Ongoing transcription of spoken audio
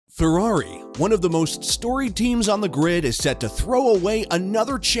Ferrari, one of the most storied teams on the grid, is set to throw away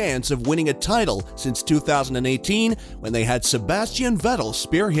another chance of winning a title since 2018 when they had Sebastian Vettel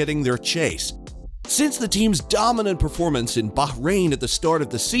spearheading their chase. Since the team's dominant performance in Bahrain at the start of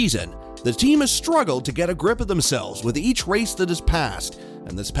the season, the team has struggled to get a grip of themselves with each race that has passed,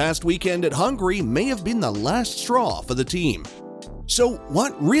 and this past weekend at Hungary may have been the last straw for the team. So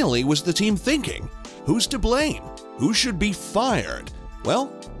what really was the team thinking? Who's to blame? Who should be fired?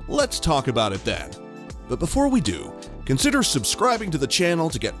 Well, let's talk about it then. But before we do, consider subscribing to the channel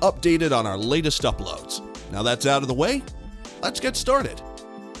to get updated on our latest uploads. Now that's out of the way, let's get started.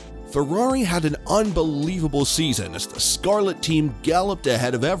 Ferrari had an unbelievable season as the Scarlet team galloped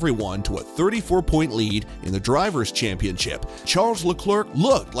ahead of everyone to a 34-point lead in the Drivers' Championship. Charles Leclerc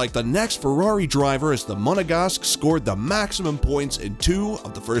looked like the next Ferrari driver as the Monegasque scored the maximum points in 2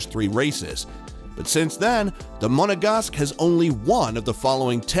 of the first 3 races. But since then, the Monegasque has only one of the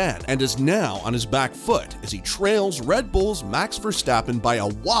following 10 and is now on his back foot as he trails Red Bull's Max Verstappen by a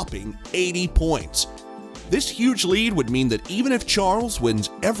whopping 80 points. This huge lead would mean that even if Charles wins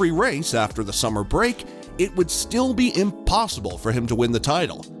every race after the summer break, it would still be impossible for him to win the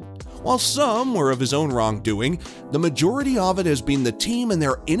title. While some were of his own wrongdoing, the majority of it has been the team and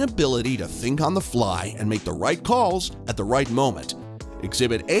their inability to think on the fly and make the right calls at the right moment.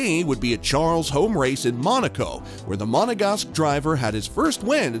 Exhibit A would be a Charles home race in Monaco, where the Monegasque driver had his first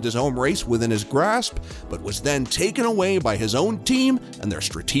win at his home race within his grasp, but was then taken away by his own team and their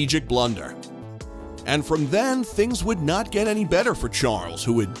strategic blunder. And from then, things would not get any better for Charles,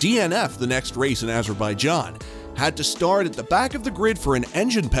 who would DNF the next race in Azerbaijan, had to start at the back of the grid for an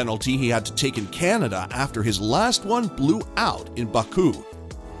engine penalty he had to take in Canada after his last one blew out in Baku.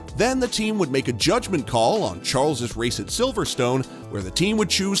 Then the team would make a judgment call on Charles's race at Silverstone, where the team would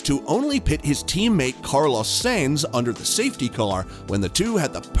choose to only pit his teammate Carlos Sainz under the safety car when the two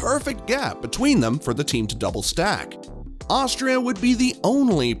had the perfect gap between them for the team to double stack. Austria would be the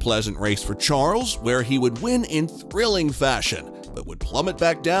only pleasant race for Charles, where he would win in thrilling fashion, but would plummet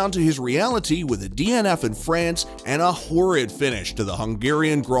back down to his reality with a DNF in France and a horrid finish to the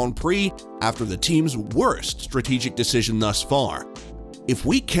Hungarian Grand Prix after the team's worst strategic decision thus far. If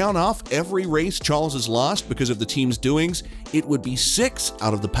we count off every race Charles has lost because of the team's doings, it would be 6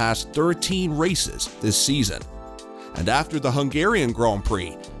 out of the past 13 races this season. And after the Hungarian Grand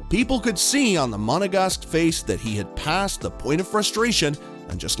Prix, people could see on the Monegasque face that he had passed the point of frustration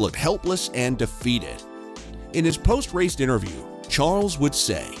and just looked helpless and defeated. In his post-race interview, Charles would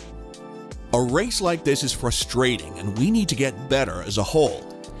say, "A race like this is frustrating and we need to get better as a whole.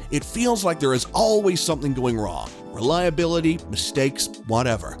 It feels like there is always something going wrong. Reliability, mistakes,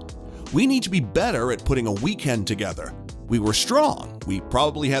 whatever. We need to be better at putting a weekend together. We were strong, we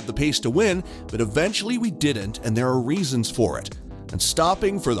probably had the pace to win, but eventually we didn't and there are reasons for it. And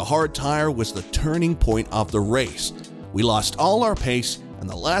stopping for the hard tire was the turning point of the race. We lost all our pace and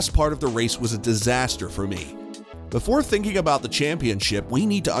the last part of the race was a disaster for me. Before thinking about the championship, we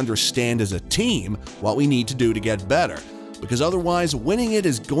need to understand as a team what we need to do to get better, because otherwise winning it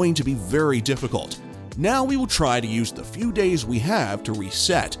is going to be very difficult. Now we will try to use the few days we have to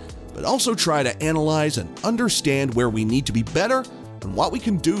reset, but also try to analyze and understand where we need to be better and what we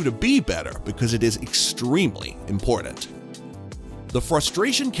can do to be better, because it is extremely important." The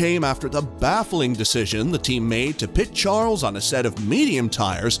frustration came after the baffling decision the team made to pit Charles on a set of medium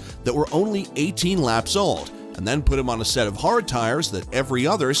tires that were only 18 laps old, and then put him on a set of hard tires that every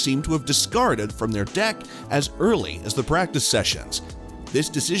other seemed to have discarded from their deck as early as the practice sessions. This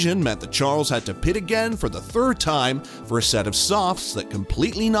decision meant that Charles had to pit again for the 3rd time for a set of softs that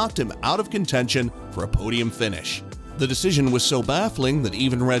completely knocked him out of contention for a podium finish. The decision was so baffling that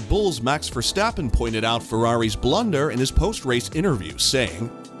even Red Bull's Max Verstappen pointed out Ferrari's blunder in his post-race interview,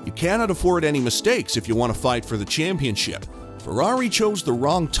 saying, "You cannot afford any mistakes if you want to fight for the championship. Ferrari chose the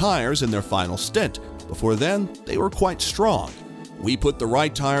wrong tires in their final stint. Before then, they were quite strong. We put the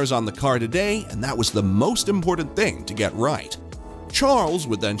right tires on the car today, and that was the most important thing to get right." Charles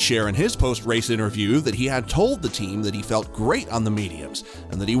would then share in his post-race interview that he had told the team that he felt great on the mediums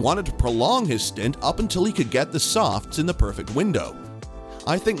and that he wanted to prolong his stint up until he could get the softs in the perfect window.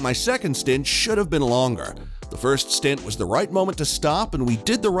 "I think my second stint should have been longer. The first stint was the right moment to stop and we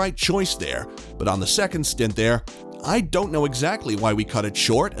did the right choice there, but on the second stint there, I don't know exactly why we cut it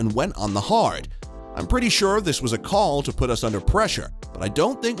short and went on the hard. I'm pretty sure this was a call to put us under pressure, but I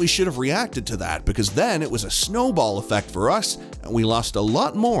don't think we should have reacted to that because then it was a snowball effect for us and we lost a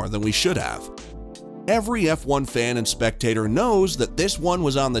lot more than we should have." Every F1 fan and spectator knows that this one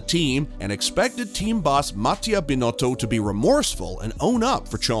was on the team and expected team boss Mattia Binotto to be remorseful and own up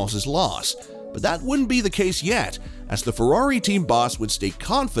for Charles's loss. But that wouldn't be the case yet, as the Ferrari team boss would stay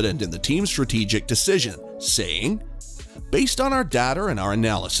confident in the team's strategic decision, saying, "Based on our data and our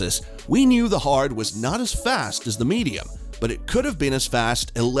analysis, we knew the hard was not as fast as the medium, but it could have been as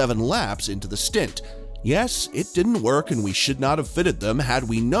fast 11 laps into the stint. Yes, it didn't work and we should not have fitted them had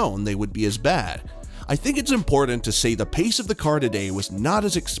we known they would be as bad. I think it's important to say the pace of the car today was not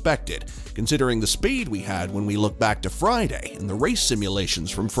as expected, considering the speed we had when we look back to Friday and the race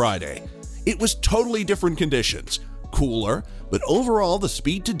simulations from Friday. It was totally different conditions, cooler, but overall the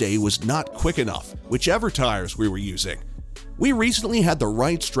speed today was not quick enough, whichever tires we were using. We recently had the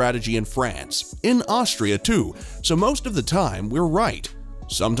right strategy in France, in Austria too, so most of the time we're right.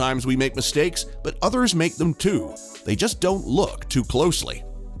 Sometimes we make mistakes, but others make them too. They just don't look too closely.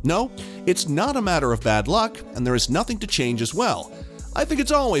 No, it's not a matter of bad luck, and there is nothing to change as well. I think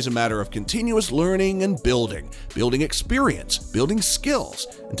it's always a matter of continuous learning and building experience, building skills,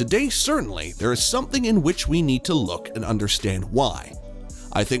 and today certainly there is something in which we need to look and understand why.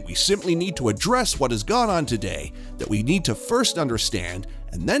 I think we simply need to address what has gone on today, that we need to first understand,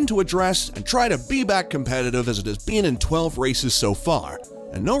 and then to address and try to be back competitive as it has been in 12 races so far,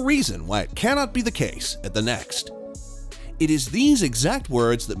 and no reason why it cannot be the case at the next." It is these exact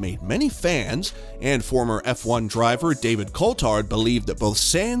words that made many fans and former F1 driver David Coulthard believe that both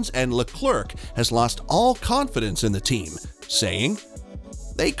Sainz and Leclerc has lost all confidence in the team, saying,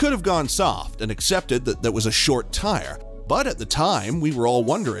 "They could have gone soft and accepted that that was a short tire, but at the time we were all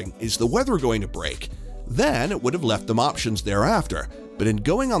wondering, is the weather going to break? Then it would have left them options thereafter, but in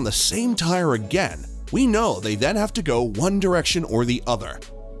going on the same tire again, we know they then have to go one direction or the other.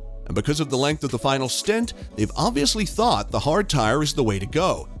 And because of the length of the final stint, they've obviously thought the hard tire is the way to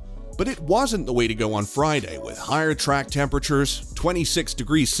go. But it wasn't the way to go on Friday, with higher track temperatures, 26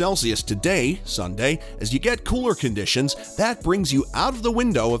 degrees Celsius today, Sunday. As you get cooler conditions, that brings you out of the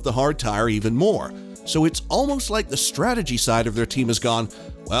window of the hard tire even more. So it's almost like the strategy side of their team has gone,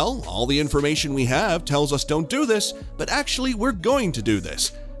 well, all the information we have tells us don't do this, but actually we're going to do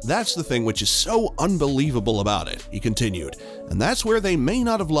this. That's the thing which is so unbelievable about it," he continued, "and that's where they may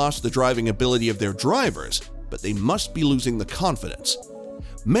not have lost the driving ability of their drivers, but they must be losing the confidence."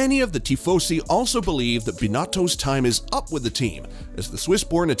 Many of the tifosi also believe that Binotto's time is up with the team, as the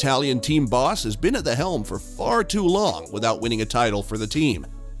Swiss-born Italian team boss has been at the helm for far too long without winning a title for the team.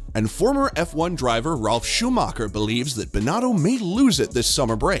 And former F1 driver Ralf Schumacher believes that Binotto may lose it this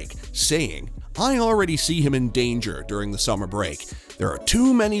summer break, saying, "I already see him in danger during the summer break. There are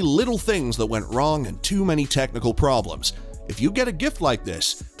too many little things that went wrong and too many technical problems. If you get a gift like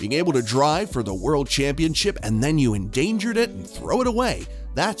this, being able to drive for the World Championship and then you endangered it and throw it away,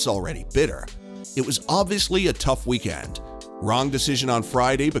 that's already bitter. It was obviously a tough weekend. Wrong decision on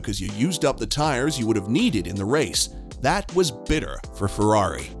Friday because you used up the tires you would have needed in the race. That was bitter for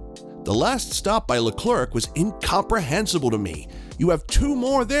Ferrari. The last stop by Leclerc was incomprehensible to me. You have two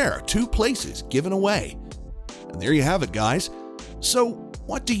more there, 2 places given away." And there you have it, guys. So,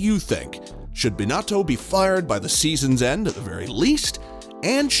 what do you think? Should Binotto be fired by the season's end at the very least?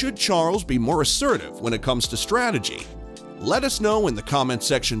 And should Charles be more assertive when it comes to strategy? Let us know in the comment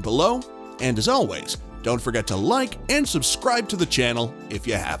section below, and as always, don't forget to like and subscribe to the channel if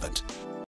you haven't.